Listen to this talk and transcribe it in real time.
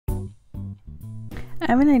I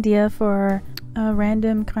have an idea for a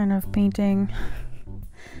random kind of painting,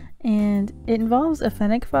 and it involves a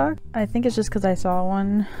fennec fox. I think it's just because I saw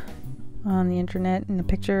one on the internet in a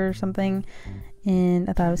picture or something, and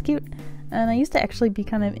I thought it was cute. And I used to actually be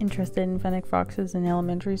kind of interested in fennec foxes in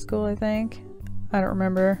elementary school, I think. I don't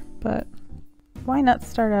remember, but why not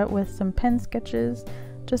start out with some pen sketches,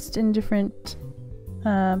 just in different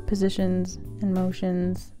positions and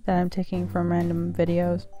motions that I'm taking from random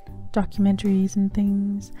videos, documentaries and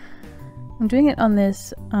things. I'm doing it on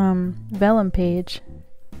this vellum page.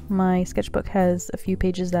 My sketchbook has a few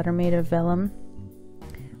pages that are made of vellum,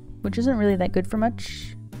 which isn't really that good for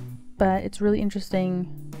much, but it's really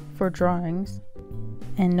interesting for drawings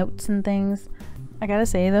and notes and things. I gotta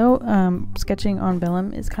say though, sketching on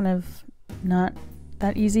vellum is kind of not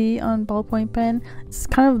that easy on ballpoint pen. It's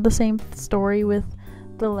kind of the same story with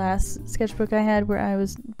the last sketchbook I had, where I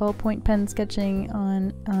was ballpoint pen sketching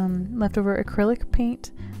on leftover acrylic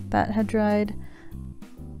paint that had dried.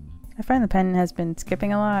 I find the pen has been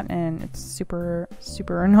skipping a lot and it's super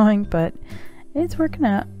annoying, but it's working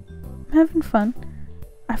out. I'm having fun.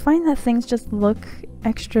 I find that things just look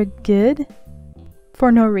extra good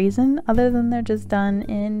for no reason other than they're just done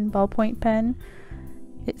in ballpoint pen.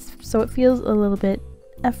 So it feels a little bit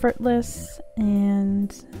effortless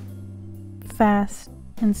and fast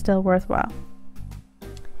and still worthwhile.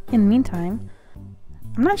 In the meantime,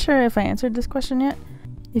 I'm not sure if I answered this question yet.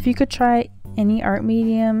 If you could try any art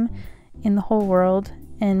medium in the whole world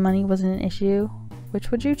and money wasn't an issue,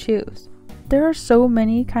 which would you choose? There are so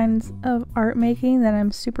many kinds of art making that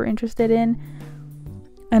I'm super interested in,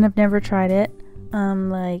 and I've never tried it.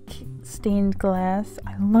 Like stained glass.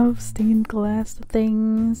 I love stained glass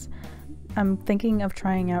things. I'm thinking of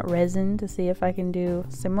trying out resin to see if I can do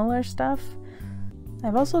similar stuff.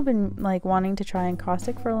 I've also been like wanting to try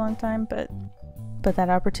encaustic for a long time, but that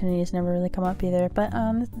opportunity has never really come up either. But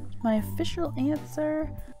my official answer,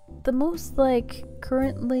 the most like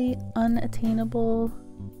currently unattainable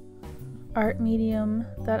art medium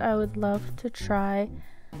that I would love to try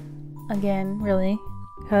again, really,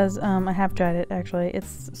 because I have tried it actually,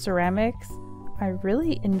 it's ceramics. I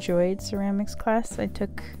really enjoyed ceramics class. I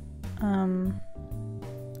took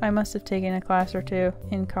I must have taken a class or two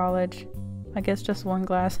in college. I guess just one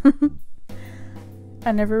class.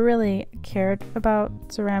 I never really cared about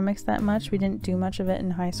ceramics that much. We didn't do much of it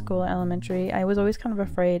in high school, elementary. I was always kind of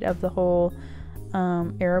afraid of the whole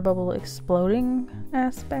air bubble exploding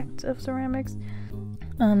aspect of ceramics.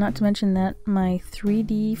 Not to mention that my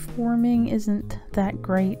 3D forming isn't that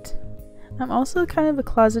great. I'm also kind of a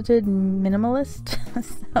closeted minimalist,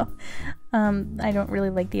 so I don't really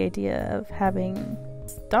like the idea of having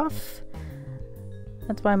stuff.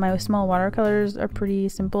 That's why my small watercolors are pretty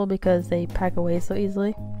simple, because they pack away so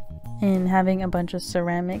easily. And having a bunch of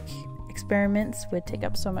ceramic experiments would take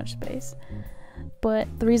up so much space. But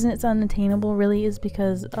the reason it's unattainable really is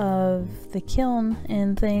because of the kiln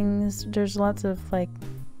and things. There's lots of like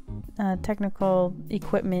technical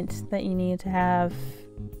equipment that you need to have,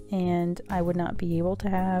 and I would not be able to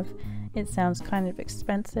have. It sounds kind of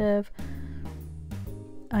expensive.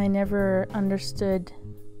 I never understood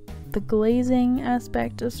the glazing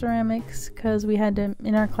aspect of ceramics, because we had to,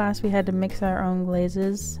 in our class, we had to mix our own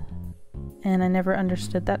glazes, and I never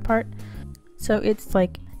understood that part. So it's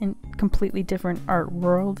like a completely different art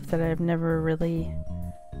world that I've never really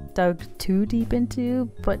dug too deep into,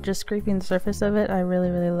 but just scraping the surface of it, I really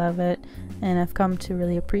love it, and I've come to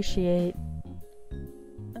really appreciate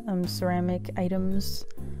ceramic items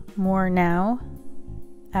more now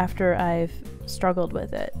after I've struggled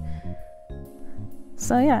with it.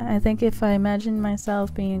 So yeah, I think if I imagine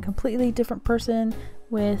myself being a completely different person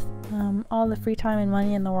with all the free time and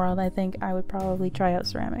money in the world, I think I would probably try out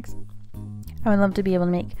ceramics. I would love to be able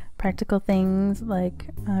to make practical things like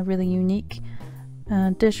really unique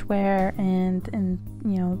dishware and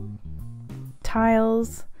you know,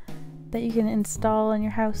 tiles that you can install in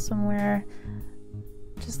your house somewhere.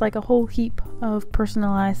 Just like a whole heap of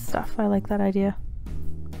personalized stuff. I like that idea.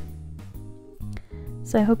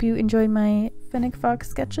 So I hope you enjoyed my fennec fox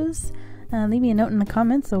sketches. Leave me a note in the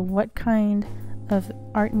comments of what kind of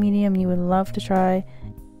art medium you would love to try,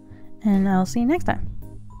 and I'll see you next time.